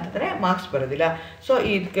ಇಲ್ಲ ಅಂತಂದರೆ ಮಾರ್ಕ್ಸ್ ಬರೋದಿಲ್ಲ. ಸೊ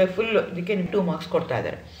ಇದಕ್ಕೆ ನಿಮ್ಗೆ 2 ಮಾರ್ಕ್ಸ್ ಕೊಡ್ತಾ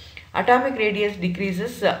ಇದ್ದಾರೆ. Atomic radius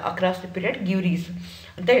decreases across the period, give reason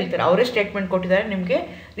ಅಂತ ಹೇಳ್ತಾರೆ. ಅವರೇ ಸ್ಟೇಟ್ಮೆಂಟ್ ಕೊಟ್ಟಿದ್ದಾರೆ, ನಿಮಗೆ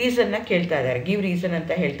ರೀಸನ್ನ ಕೇಳ್ತಾ ಇದ್ದಾರೆ, ಗಿವ್ ರೀಸನ್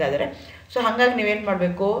ಅಂತ ಹೇಳ್ತಾ ಇದ್ದಾರೆ. ಸೊ ಹಾಗಾಗಿ ನೀವೇನು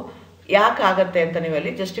ಮಾಡಬೇಕು, ಯಾಕೆ ಆಗುತ್ತೆ ಅಂತ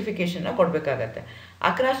ನೀವಲ್ಲಿ ಜಸ್ಟಿಫಿಕೇಶನ್ನ ಕೊಡಬೇಕಾಗತ್ತೆ.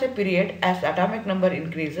 Across A period as atomic number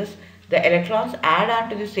increases the electrons add on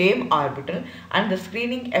to the same orbital and the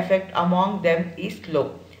screening effect among them is low.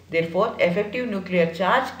 Therefore, effective nuclear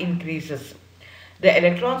charge increases. The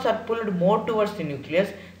electrons are pulled more towards the nucleus.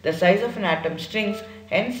 The size of an atom shrinks.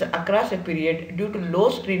 Hence, across a period, due to low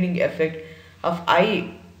screening effect of high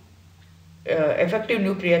effective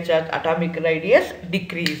nuclear charge, atomic radius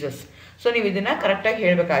decreases. So ನೀವು ಇದನ್ನು ಕರೆಕ್ಟಾಗಿ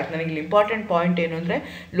ಹೇಳಬೇಕಾಯ್ತು. ನನಗೆ ಇಲ್ಲಿ important point ಏನು ಅಂದರೆ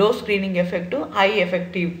low screening effect, high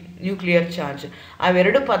effective nuclear charge,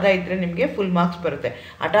 ಅವೆರಡು ಪದ ಇದ್ದರೆ ನಿಮಗೆ ಫುಲ್ ಮಾರ್ಕ್ಸ್ ಬರುತ್ತೆ.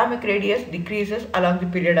 Atomic radius decreases along the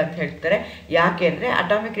period ಅಂತ ಹೇಳ್ತಾರೆ. ಯಾಕೆ ಅಂದರೆ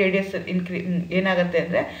ಅಟಾಮಿಕ್ ರೇಡಿಯಸ್ ಏನಾಗುತ್ತೆ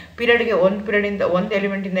ಅಂದರೆ ಪೀರಿಯಡ್ಗೆ ಒಂದು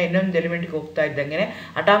ಎಲಿಮೆಂಟಿಂದ ಇನ್ನೊಂದು ಎಲಿಮೆಂಟ್ಗೆ ಹೋಗ್ತಾ ಇದ್ದಂಗೆ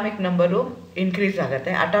ಅಟಾಮಿಕ್ ನಂಬರು ಇನ್ಕ್ರೀಸ್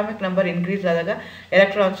ಆಗುತ್ತೆ. ಅಟಾಮಿಕ್ ನಂಬರ್ ಇನ್ಕ್ರೀಸ್ ಆದಾಗ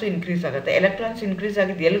ಎಲೆಕ್ಟ್ರಾನ್ಸು ಇನ್ಕ್ರೀಸ್ ಆಗುತ್ತೆ. ಎಲೆಕ್ಟ್ರಾನ್ಸ್ ಇನ್ಕ್ರೀಸ್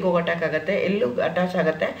ಆಗಿದ್ದು ಎಲ್ಲಿಗೆ ಅಟ್ಯಾಕ್ ಆಗುತ್ತೆ, ಎಲ್ಲೂ ಅಟ್ಯಾಚ್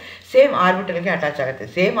ಆಗುತ್ತೆ, ಸೇಮ್ ಆರ್ಬಿಟಲ್ಗೆ ಅಟ್ಯಾಚ್ ಆಗುತ್ತೆ.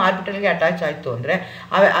 ಸೇಮ್ ಆರ್ಬಿಟಲ್ಗೆ ಅಟ್ಯಾಚ್ ಆಯಿತು ಅಂದರೆ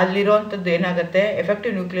ಅಲ್ಲಿರೋವಂಥದ್ದು ಏನಾಗುತ್ತೆ,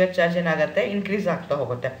 ಎಫೆಕ್ಟಿವ್ ನ್ಯೂಕ್ಲಿಯರ್ ಚಾರ್ಜ್ ಏನಾಗುತ್ತೆ, ಇನ್ಕ್ರೀಸ್ ಆಗ್ತಾ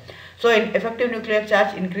ಹೋಗುತ್ತೆ. So effective nuclear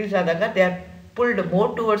charge increase ಆದಾಗ they are pulled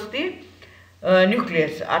more towards the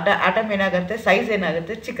nucleus. Atom ಏನಾಗುತ್ತೆ, ಸೈಜ್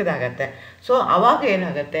ಏನಾಗುತ್ತೆ, ಚಿಕ್ಕದಾಗತ್ತೆ. ಸೊ ಅವಾಗ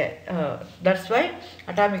ಏನಾಗುತ್ತೆ, that's why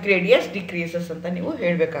atomic radius decreases ಅಂತ ನೀವು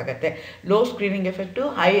ಹೇಳಬೇಕಾಗತ್ತೆ. Low screening effect,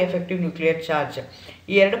 high effective nuclear charge,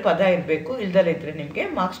 ಈ ಎರಡು ಪದ ಇರಬೇಕು. ಇಲ್ದಲ್ಲೇ ಇದ್ದರೆ ನಿಮಗೆ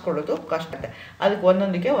ಮಾರ್ಕ್ಸ್ ಕೊಡೋದು ಕಷ್ಟ. ಅದಕ್ಕೆ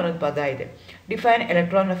ಒಂದೊಂದಕ್ಕೆ ಒಂದೊಂದು ಪದ ಇದೆ. Define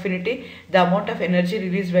electron affinity, the amount of energy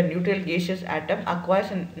release when neutral gaseous atom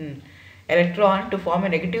acquires an electron to form a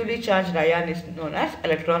negatively charged ion is known as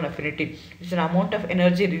electron affinity. It's an amount of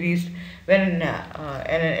energy released when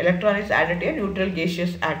an electron is added to a neutral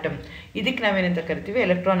gaseous atom. ಇದಕ್ಕೆ ನಾವೇನಂತ ಕರಿತೀವಿ,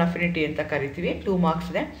 electron affinity ಅಂತ ಕರಿತೀವಿ. 2 marks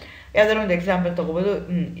ಇದೆ. ಯಾವ್ದಾದ್ರು ಒಂದು example ತೊಗೋಬೋದು.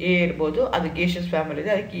 A ಇರ್ಬೋದು, ಅದು ಗೇಷಿಯಸ್ ಫ್ಯಾಮಿಲಿ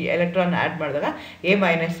ಇದೆ, ಅದಕ್ಕೆ ಈ ಎಲೆಕ್ಟ್ರಾನ್ ಆ್ಯಡ್ ಮಾಡಿದಾಗ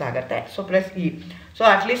A- ಆಗುತ್ತೆ. So plus E. So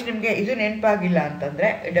at least ನಿಮಗೆ ಇದು ನೆನಪಾಗಿಲ್ಲ ಅಂತಂದರೆ,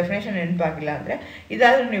 ಡೆಫಿನೇಷನ್ ನೆನಪಾಗಿಲ್ಲ ಅಂದರೆ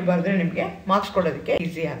ಇದಾದರೂ ನೀವು ಬರೆದ್ರೆ ನಿಮಗೆ ಮಾರ್ಕ್ಸ್ ಕೊಡೋದಕ್ಕೆ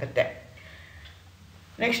ಈಸಿ ಆಗುತ್ತೆ.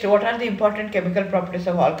 Next, what are the important chemical properties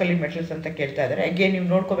of alkali metals ಅಂತ ಕೇಳ್ತಾ ಇದ್ದಾರೆ. ಅಗೇನ್ ನೀವು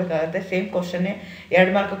ನೋಡ್ಕೋಬೇಕಾಗುತ್ತೆ. ಸೇಮ್ ಕ್ವಶನ್ನೇ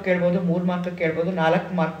 2 ಮಾರ್ಕ್ ಕೇಳ್ಬೋದು, 3 ಮಾರ್ಕ್ ಕೇಳ್ಬೋದು,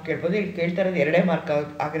 4 ಮಾರ್ಕ್ ಕೇಳ್ಬೋದು. ಇಲ್ಲಿ ಕೇಳ್ತಾ ಇರೋದು 2 ಮಾರ್ಕ್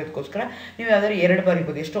ಆಗಿರೋದಕ್ಕೋಸ್ಕರ ನೀವು ಯಾವ್ದಾದ್ರು 2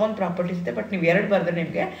 ಬರಿಬೋದು. ಎಷ್ಟೊಂದು ಪ್ರಾಪರ್ಟೀಸ್ ಇದೆ, ಬಟ್ ನೀವು 2 ಬರೆದ್ರೆ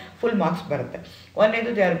ನಿಮಗೆ ಫುಲ್ ಮಾರ್ಕ್ಸ್ ಬರುತ್ತೆ.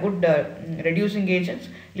 ಒಂದೇದು they are good reducing agents.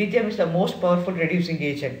 Lithium is the most powerful reducing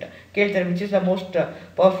agent ಕೇಳ್ತಾರೆ. Which is the most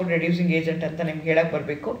powerful reducing agent ಅಂತ ನಿಮ್ಗೆ ಹೇಳಕ್ಕೆ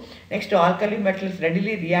ಬರಬೇಕು. Next, alkali metals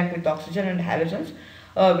readily react with oxygen and halogens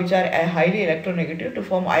which are highly electronegative to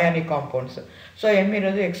form ionic compounds. So M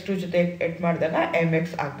ಇರೋದು X2 ಜೊತೆ ಎಟ್ ಮಾಡಿದಾಗ MX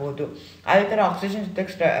ಆಗ್ಬೋದು. ಅದೇ ಥರ ಆಕ್ಸಿಜನ್ ಜೊತೆ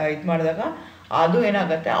ಇದು ಮಾಡಿದಾಗ ಅದು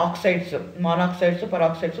ಏನಾಗುತ್ತೆ, ಆಕ್ಸೈಡ್ಸು, ಮಾನಾಕ್ಸೈಡ್ಸು,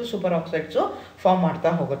 ಪರಾಕ್ಸೈಡ್ಸು, ಸೂಪರ್ ಆಕ್ಸೈಡ್ಸು ಫಾರ್ಮ್ ಮಾಡ್ತಾ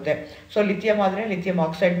ಹೋಗುತ್ತೆ. ಸೊ ಲಿಥಿಯಮ್ ಆದರೆ ಲಿಥಿಯಮ್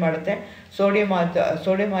ಆಕ್ಸೈಡ್ ಮಾಡುತ್ತೆ.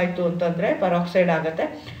 ಸೋಡಿಯಂ ಆಯಿತು ಅಂತಂದರೆ ಪರಾಕ್ಸೈಡ್ ಆಗುತ್ತೆ.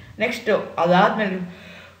 ನೆಕ್ಸ್ಟ್ ಅದಾದಮೇಲೆ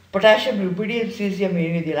ಪೊಟ್ಯಾಷಿಯಮ್, ರುಬಿಡಿಯಮ್, ಸೀಸಿಯಮ್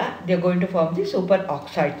ಏನಿದೆಯಲ್ಲ, they are going to form the super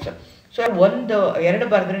oxides. So 1-2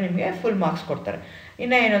 ಬರೆದ್ರೆ ನಿಮಗೆ ಫುಲ್ ಮಾರ್ಕ್ಸ್ ಕೊಡ್ತಾರೆ.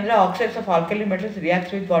 ಇನ್ನು ಏನಂದರೆ oxides of alkali metals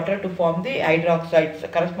reacts with water to form the hydroxides,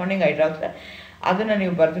 corresponding hydroxide, ಅದನ್ನು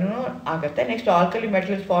ನೀವು ಬರೆದ್ರೂ ಆಗುತ್ತೆ. Next alkali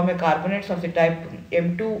metals form A ಕಾರ್ಬೊನೇಟ್ಸ್ of the type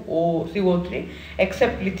M2CO3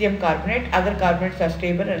 accept lithium carbonate, other ಕಾರ್ಬೊನೇಟ್ಸ್ R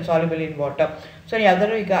stable and soluble in water. So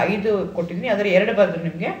ಯಾವ್ದಾದ್ರು ಈಗ 5 ಕೊಟ್ಟಿದ್ದೀನಿ, ಅದರ 2 ಬರೆದ್ರೆ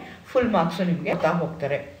ನಿಮಗೆ full marks ನಿಮಗೆ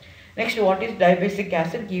ಹೋಗ್ತಾರೆ. Next what is ಡೈಬೇಸಿಕ್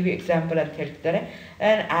acid, give example ಅಂತ ಹೇಳ್ತಿದ್ದಾರೆ.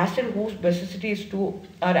 And acid whose basicity is 2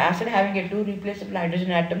 R acid having A 2 replaceable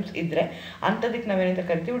hydrogen atoms ಇದ್ದರೆ ಅಂಥದಕ್ಕೆ ನಾವೇನಂತ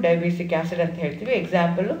ಕರಿತೀವಿ, ಡೈಬೇಸಿಕ್ ಆ್ಯಸಿಡ್ ಅಂತ ಹೇಳ್ತೀವಿ.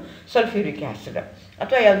 ಎಕ್ಸಾಂಪಲು ಸಲ್ಫ್ಯೂರಿಕ್ ಆ್ಯಸಿಡ್,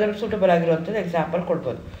 ಅಥವಾ ಯಾವುದಾದ್ರು ಸೂಟಬಲ್ ಆಗಿರುವಂಥದ್ದು ಎಕ್ಸಾಂಪಲ್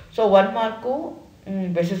ಕೊಡ್ಬೋದು. ಸೊ 1 ಮಾರ್ಕು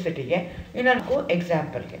ಬೆಸಿಸಿಟಿಗೆ, ಇನ್ನೊಂದು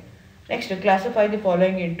ಎಕ್ಸಾಂಪಲ್ಗೆ. Next classify the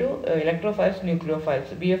following into electrophiles, nucleophiles,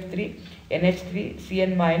 BF3, NH3,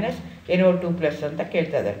 CN- NO2+ ಅಂತ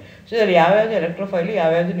ಕೇಳ್ತಾ ಇದ್ದಾರೆ. ಸೊ ಇದರಲ್ಲಿ ಯಾವ್ಯಾವುದು ಎಲೆಕ್ಟ್ರೋಫೈಲು,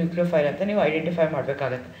 ಯಾವ್ಯಾವುದು ನ್ಯೂಕ್ಲಿಯೋಫೈಲ್ ಅಂತ ನೀವು ಐಡೆಂಟಿಫೈ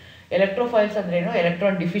ಮಾಡಬೇಕಾಗತ್ತೆ. ಎಲೆಕ್ಟ್ರೋಫೈಲ್ಸ್ ಅಂದ್ರೆ ಏನು,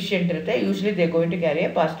 ಎಲೆಕ್ಟ್ರಾನ್ ಡಿಫಿಷಿಯೆಂಟ್ ಇರುತ್ತೆ, usually they going to carry A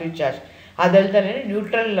positive charge. ಅದಲ್ದೇ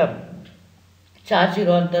neutral charge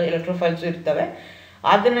ಇರುವಂಥ ಎಲೆಕ್ಟ್ರೋಫೈಲ್ಸ್ ಇರ್ತವೆ,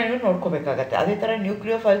 ಅದನ್ನೇನು ನೋಡ್ಕೋಬೇಕಾಗತ್ತೆ. ಅದೇ ಥರ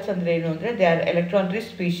ನ್ಯೂಕ್ಲಿಯೋಫೈಲ್ಸ್ ಅಂದರೆ ಏನು ಅಂದರೆ they are electron rich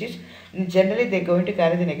species, generally they going to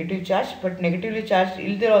carry the negative charge, but negatively charge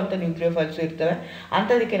ಇಲ್ದಿರೋವಂಥ nucleophiles ಇರ್ತವೆ,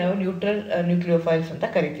 ಅಂಥದಕ್ಕೆ ನಾವು ನ್ಯೂಟ್ರಲ್ ನ್ಯೂಕ್ಲಿಯೋಫೈಲ್ಸ್ ಅಂತ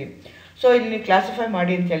ಕರಿತೀವಿ. ಸೊ ಇಲ್ಲಿ ಕ್ಲಾಸಿಫೈ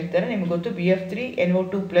ಮಾಡಿ ಅಂತ ಹೇಳ್ತಾರೆ. ನಿಮ್ಗೆ ಗೊತ್ತು BF3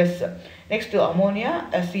 NO2+, next ammonia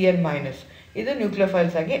CN-, ಇದು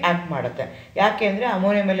ನ್ಯೂಕ್ಲಿಯೋಫೈಲ್ಸ್ ಆಗಿ ಆ್ಯಕ್ಟ್ ಮಾಡುತ್ತೆ. ಯಾಕೆ ಅಂದರೆ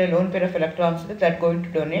ಅಮೋನಿಯಾ ಮೇಲೆ ಲೋನ್ ಪೇರ್ ಆಫ್ ಎಲೆಕ್ಟ್ರಾನ್ಸ್ ಇದೆ, ದಟ್ ಗೋಯಿಂಗ್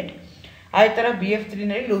ಟು ಡೊನೇಟ್. ಅದೇ ಥರ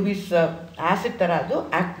BF3ನಲ್ಲಿ ಲೂಬಿಸ್ ಆ್ಯಸಿಡ್ ಥರ ಅದು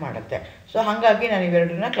ಆ್ಯಕ್ಟ್ ಮಾಡುತ್ತೆ. ಸೊ ಹಾಗಾಗಿ ನಾನು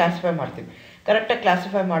ಇವೆರಡನ್ನ ಕ್ಲಾಸಿಫೈ ಮಾಡ್ತೀನಿ. ಕರೆಕ್ಟಾಗಿ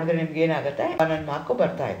ಕ್ಲಾಸಿಫೈ ಮಾಡಿದ್ರೆ ನಿಮ್ಗೆ ಏನಾಗುತ್ತೆ, 1 ಮಾರ್ಕು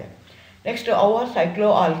ಬರ್ತಾ ಇದೆ. ನೆಕ್ಸ್ಟ್ ಅವರ್ ಸೈಕ್ಲೋ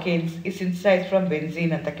ಆಲ್ಕೇನ್ಸ್ ಈ ಸಿಂಥಸೈಸ್ ಫ್ರಮ್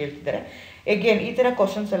ಬೆನ್ಝೀನ್ ಅಂತ ಕೇಳ್ತಿದ್ದಾರೆ. ಎಗೇನ್ ಈ ಥರ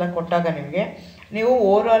ಕ್ವಶನ್ಸ್ ಎಲ್ಲ ಕೊಟ್ಟಾಗ ನಿಮಗೆ ನೀವು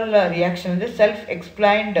ಓವರ್ ಆಲ್ ರಿಯಾಕ್ಷನ್ ಅಂದರೆ self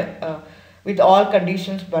explained with all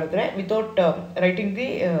conditions ಬರೆದ್ರೆ without writing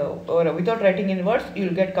in words you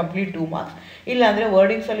will get complete 2 marks. ಇಲ್ಲ ಅಂದರೆ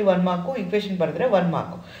ವರ್ಡಿಂಗ್ಸಲ್ಲಿ 1 ಮಾರ್ಕು, ಇಕ್ವೇಷನ್ ಬರೆದ್ರೆ 1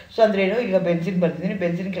 ಮಾರ್ಕು. ಸೊ ಅಂದರೆ ಏನು, ಈಗ ಬೆನ್ಝಿನ್ ಬರ್ತಿದ್ದೀನಿ,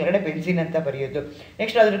 ಬೆನ್ಝಿನ್ ಕೆಳಗಡೆ ಬೆನ್ಝಿನ್ ಅಂತ ಬರೆಯೋದು.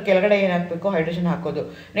 ನೆಕ್ಸ್ಟ್ ಅದ್ರ ಕೆಳಗಡೆ ಏನು ಹಾಕಬೇಕು, ಹೈಡ್ರೋಜನ್ ಹಾಕೋದು.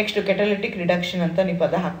 ನೆಕ್ಸ್ಟ್ ಕೆಟಲಿಟಿಕ್ ರಿಡಕ್ಷನ್ ಅಂತ ನೀವು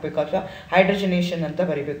ಪದ ಹಾಕಬೇಕು, ಅಥವಾ ಹೈಡ್ರೋಜನೇಷನ್ ಅಂತ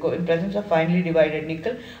ಬರೀಬೇಕು. In presence of finally divided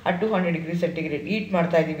nickel at 200 degree centigrade heat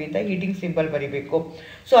ಮಾಡ್ತಾ ಇದ್ದೀವಿ ಅಂತ ಹೀಟಿಂಗ್ ಸಿಂಬಲ್ ಬರೀಬೇಕು.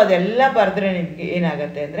 ಸೊ ಅದೆಲ್ಲ ಬರೆದ್ರೆ ನಿಮಗೆ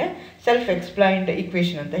ಏನಾಗುತ್ತೆ ಅಂದರೆ ಸೆಲ್ಫ್ ಎಕ್ಸ್ಪ್ಲೈನ್ಡ್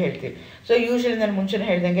ಇಕ್ವೇಷನ್ ಅಂತ ಹೇಳ್ತೀವಿ. ಸೊ ಯೂಶಲಿ ನಾನು ಮುಂಚೆನೇ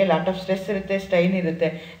ಹೇಳ್ದಂಗೆ ಲಾಟ್ ಆಫ್ ಸ್ಟ್ರೆಸ್ ಇರುತ್ತೆ, ಸ್ಟೈನ್ ಇರುತ್ತೆ,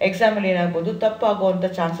 ಎಕ್ಸಾಮಲ್ಲಿ ಏನಾಗ್ಬೋದು ತಪ್ಪಾಗುವಂಥ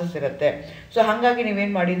ಚಾನ್ಸಸ್ ಇರುತ್ತೆ. ಸೊ ಹಾಗಾಗಿ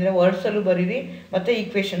ನೀವೇನು ಮಾಡಿ ಅಂದರೆ ವರ್ಡ್ಸಲ್ಲೂ ಬರೀರಿ ಮತ್ತು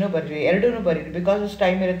ಈಕ್ವೇಷನ್ನು ಬರೀರಿ, ಎರಡೂ ಬರೀರಿ. ಬಿಕಾಸ್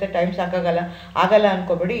ಟೈಮ್ ಇರುತ್ತೆ, ಟೈಮ್ ಆಗಲ್ಲ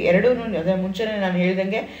ಅನ್ಕೋಬೇಡಿ. ಎರಡೂ ಅದೇ ಮುಂಚೆನೇ ನಾನು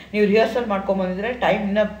ಹೇಳ್ದಂಗೆ ನೀವು ರಿಹರ್ಸಲ್ ಮಾಡ್ಕೊಂಬಂದಿದ್ರೆ ಟೈಮ್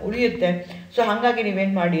ಇನ್ನೂ ಉಳಿಯುತ್ತೆ. ಸೊ ಹಾಗಾಗಿ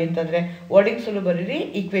ನೀವೇನು ಮಾಡಿ ಅಂತಂದರೆ ವರ್ಡಿಂಗ್ಸಲ್ಲೂ ಬರೀರಿ,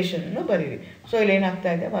 ಈಕ್ವೇಷನ್ನು ಬರೀರಿ. ಸೊ ಇಲ್ಲಿ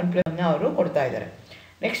ಏನಾಗ್ತಾ ಇದೆ, 1+1 ಅವರು ಕೊಡ್ತಾ ಇದ್ದಾರೆ.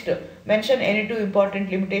 Next mention any 2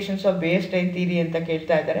 important limitations of baseline theory ಅಂತ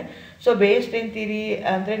ಕೇಳ್ತಾ ಇದ್ದಾರೆ. ಸೊ ಬೇಸ್ಲೈನ್ ಥಿಯರಿ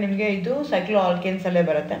ಅಂದರೆ ನಿಮಗೆ ಇದು ಸೈಕ್ಲೋ ಆಲ್ಕೇನ್ಸಲ್ಲೇ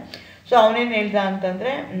ಬರುತ್ತೆ. ಸೊ ಅವನೇನು ಹೇಳ್ದ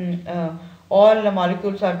ಅಂತಂದರೆ all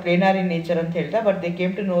molecules are planar in nature ಅಂತ ಹೇಳ್ದ, but they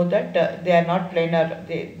came to know that they are not planar.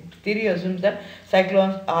 Theory assumes that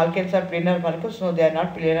alkanes are planar molecules. No, they are not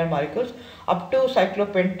planar molecules. Up to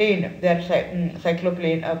cyclopentane, they are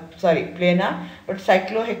planar, but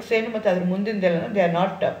cyclohexane ಮತ್ತು ಅದ್ರ ಮುಂದಿಂದೆಲ್ಲ they are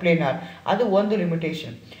not planar. ಅದು ಒಂದು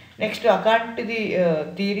limitation. Next, according to the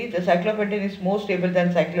theory, the cyclopentane is more stable than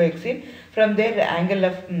cyclohexane. From their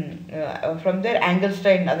angle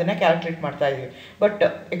strain ಅದನ್ನು calculate ಮಾಡ್ತಾ ಇದ್ದೀವಿ. But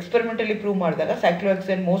ಎಕ್ಸ್ಪೆರಿಮೆಂಟಲಿ prove ಮಾಡಿದಾಗ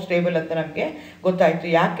ಸೈಕ್ಲೋಹೆಕ್ಸೇನ್ most stable ಅಂತ ನಮಗೆ ಗೊತ್ತಾಯಿತು.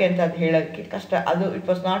 ಯಾಕೆ ಅಂತ ಅದು ಹೇಳೋಕ್ಕೆ ಕಷ್ಟ. ಅದು it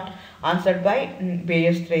was not answered by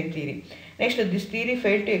ಬೇಯಸ್ strain theory. Next, this theory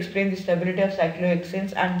fail to explain the stability of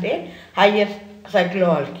ಸೈಕ್ಲೋಹೆಕ್ಸೇನ್ಸ್ and there higher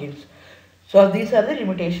ಸೈಕ್ಲೋಆಲ್ಕೀನ್ಸ್. So these are the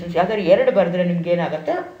limitations. ಯಾವ್ದಾದ್ರು 2 ಬರೆದ್ರೆ ನಿಮ್ಗೆ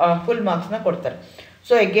ಏನಾಗುತ್ತೆ, ಫುಲ್ ಮಾರ್ಕ್ಸ್ನ ಕೊಡ್ತಾರೆ.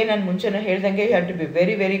 ಸೊ ಎಗೇನ್ ನಾನು ಮುಂಚೆನೇ ಹೇಳ್ದಂಗೆ you have to be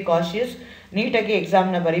very very cautious. ನೀಟಾಗಿ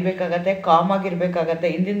ಎಕ್ಸಾಮ್ನ ಬರೀಬೇಕಾಗತ್ತೆ, ಕಾಮಾಗಿರಬೇಕಾಗತ್ತೆ,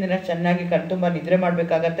 ಹಿಂದಿನ ದಿನ ಚೆನ್ನಾಗಿ ಕಣ್ತುಂಬ ನಿದ್ರೆ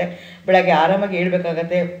ಮಾಡಬೇಕಾಗತ್ತೆ, ಬೆಳಗ್ಗೆ ಆರಾಮಾಗಿ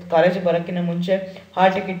ಹೇಳ್ಬೇಕಾಗತ್ತೆ. ಕಾಲೇಜಿಗೆ ಬರೋಕ್ಕಿಂತ ಮುಂಚೆ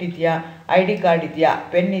ಹಾಲ್ ಟಿಕೆಟ್ ಇದೆಯಾ, ID ಕಾರ್ಡ್ ಇದೆಯಾ,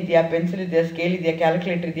 ಪೆನ್ ಇದೆಯಾ, ಪೆನ್ಸಿಲ್ ಇದೆಯಾ, ಸ್ಕೇಲ್ ಇದೆಯಾ,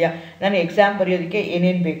 ಕ್ಯಾಲ್ಕುಲೇಟರ್ ಇದೆಯಾ, ನಾನು ಎಕ್ಸಾಮ್ ಬರೆಯೋದಕ್ಕೆ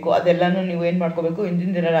ಏನೇನು ಬೇಕು ಅದೆಲ್ಲನೂ ನೀವು ಏನು ಮಾಡ್ಕೋಬೇಕು,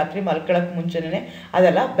 ಹಿಂದಿನ ದಿನ ರಾತ್ರಿ ಮಲ್ಕೊಳ್ಳೋಕ್ಕೆ ಮುಂಚೆನೇ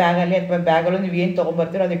ಅದೆಲ್ಲ ಬ್ಯಾಗಲ್ಲಿ ಅಥವಾ ಬ್ಯಾಗಲ್ಲೂ ನೀವು ಏನು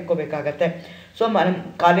ತೊಗೊಂಬರ್ತೀರೋ ಅದು ಇಟ್ಕೋಬೇಕಾಗತ್ತೆ. ಸೊ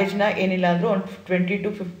ಕಾಲೇಜ್ನ ಏನಿಲ್ಲ ಅಂದರೂ ಒಂದು 20 to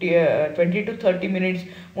 30 ಮಿನಿಟ್ಸ್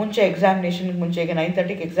ಮುಂಚೆ ಎಕ್ಸಾಮಿನೇಷನ್ಗೆ ಮುಂಚೆ, ಈಗ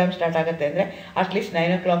 9:30ಗೆ ಎಕ್ಸಾಮ್ ಸ್ಟಾರ್ಟ್ ಆಗುತ್ತೆ ಅಂದರೆ ಅಟ್ಲೀಸ್ಟ್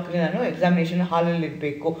 9 o'clockಗೆ ನಾನು ಎಕ್ಸಾಮಿನೇಷನ್ ಹಾಲಲ್ಲಿ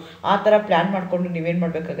ಇರಬೇಕು. ಆ ಥರ ಪ್ಲ್ಯಾನ್ ಮಾಡಿಕೊಂಡು ನೀವೇನು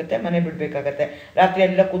ಮಾಡಬೇಕಾಗತ್ತೆ, ಮನೆ ಬಿಡಬೇಕಾಗತ್ತೆ. ರಾತ್ರಿ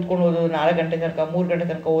ಎಲ್ಲ ಕೂತ್ಕೊಂಡು ಓದೋದು, 4 ಗಂಟೆ ತನಕ 3 ಗಂಟೆ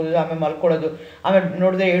ತನಕ ಓದೋದು, ಆಮೇಲೆ ಮಲ್ಕೊಳ್ಳೋದು, ಆಮೇಲೆ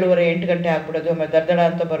ನೋಡಿದ್ರೆ 7:30 8 ಗಂಟೆ ಆಗ್ಬಿಡೋದು, ಆಮೇಲೆ ದಡ್ದಡ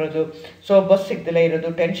ಅಂತ ಬರೋದು, ಸೊ ಬಸ್ ಸಿಗ್ದಲೇ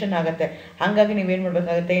ಇರೋದು, ಟೆನ್ಷನ್ ಆಗುತ್ತೆ. ಹಾಗಾಗಿ ನೀವೇನು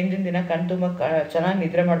ಮಾಡಬೇಕಾಗತ್ತೆ, ಹಿಂದಿನ ದಿನ ಕಣ್ತುಂಬ ಚೆನ್ನಾಗಿ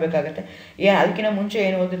ನಿದ್ರೆ ಮಾಡಬೇಕಾಗತ್ತೆ. ಅದಕ್ಕಿಂತ ಮುಂಚೆ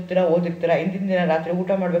ಏನು ಓದಿರ್ತೀರಾ, ಹಿಂದಿನ ದಿನ ರಾತ್ರಿ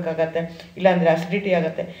ಊಟ ಮಾಡಬೇಕಾಗತ್ತೆ, ಇಲ್ಲಾಂದರೆ ಅಸಿಡಿಟಿ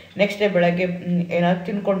ಆಗುತ್ತೆ. ನೆಕ್ಸ್ಟ್ ಡೇ ಬೆಳಗ್ಗೆ ಏನಾದ್ರು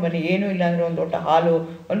ತಿನ್ಕೊಂಡು ಬನ್ನಿ, ಏನೂ ಇಲ್ಲಾಂದರೆ ಒಂದು ಲೋಟ ಹಾಲು,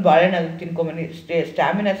 ಒಂದು ಬಾಳೆಹಣ್ಣು ಅದು ತಿನ್ಕೊಂಬನ್ನಿ.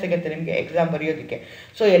 ಸ್ಟ್ಯಾಮಿನಾ ಸಿಗುತ್ತೆ ನಿಮಗೆ ಎಕ್ಸಾಮ್ ಬರೆಯೋದಕ್ಕೆ.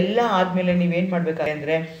 ಸೊ ಎಲ್ಲ ಆದಮೇಲೆ ನೀವೇನು ಮಾಡಬೇಕಾದ್ರೆ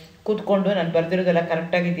ಅಂದರೆ ಕೂತ್ಕೊಂಡು ನಾನು ಬರೆದಿರೋದೆಲ್ಲ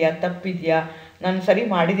ಕರೆಕ್ಟಾಗಿದೆಯಾ, ತಪ್ಪಿದೆಯಾ, ನಾನು ಸರಿ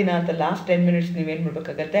ಮಾಡಿದ್ದೀನ ಅಂತ ಲಾಸ್ಟ್ 10 ಮಿನಿಟ್ಸ್ ನೀವೇನು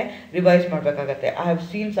ಮಾಡಬೇಕಾಗತ್ತೆ, ರಿವೈಸ್ ಮಾಡಬೇಕಾಗತ್ತೆ. I have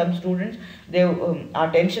seen some students ಆ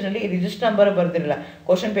ಟೆನ್ಷನಲ್ಲಿ register number ಬರ್ದಿರಲ್ಲ,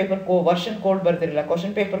 question paper version code ಬರ್ದಿರಲ್ಲ,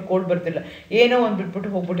 question paper code ಬರ್ದಿರಲ್ಲ, ಏನೋ ಒಂದು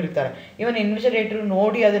ಬಿಟ್ಬಿಟ್ಟು ಹೋಗ್ಬಿಟ್ಟಿರ್ತಾರೆ. ಇವನ್ ಇನ್ವಿಜಿಲೇಟರ್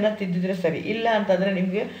ನೋಡಿ ಅದನ್ನು ತಿದ್ದಿದ್ರೆ ಸರಿ, ಇಲ್ಲ ಅಂತಂದರೆ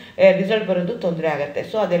ನಿಮಗೆ ರಿಸಲ್ಟ್ ಬರೋದು ತೊಂದರೆ ಆಗುತ್ತೆ.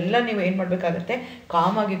 ಸೊ ಅದೆಲ್ಲ ನೀವು ಏನು ಮಾಡಬೇಕಾಗತ್ತೆ,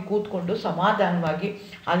 ಕಾಮಾಗಿ ಕೂತ್ಕೊಂಡು ಸಮಾಧಾನವಾಗಿ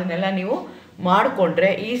ಅದನ್ನೆಲ್ಲ ನೀವು ಮಾಡಿಕೊಂಡ್ರೆ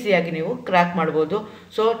ಈಸಿಯಾಗಿ ನೀವು ಕ್ರ್ಯಾಕ್ ಮಾಡ್ಬೋದು.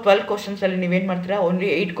 ಸೊ 12 ಕ್ವಶನ್ಸಲ್ಲಿ ನೀವೇನು ಮಾಡ್ತೀರಾ, only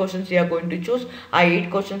 8 questions you are going to choose. ಆ 8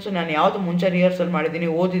 ಕ್ವಶನ್ಸು ನಾನು ಯಾವುದು ಮುಂಚೆ ರಿಹರ್ಸಲ್ ಮಾಡಿದ್ದೀನಿ,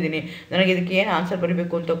 ಓದಿದ್ದೀನಿ, ನನಗೆ ಇದಕ್ಕೆ ಏನು ಆನ್ಸರ್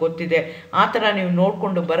ಬರೀಬೇಕು ಅಂತ ಗೊತ್ತಿದೆ, ಆ ಥರ ನೀವು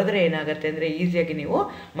ನೋಡಿಕೊಂಡು ಬರೆದ್ರೆ ಏನಾಗುತ್ತೆ ಅಂದರೆ ಈಸಿಯಾಗಿ ನೀವು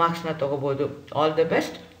ಮಾರ್ಕ್ಸ್ನ ತೊಗೋಬೋದು. All the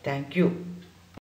best. Thank you.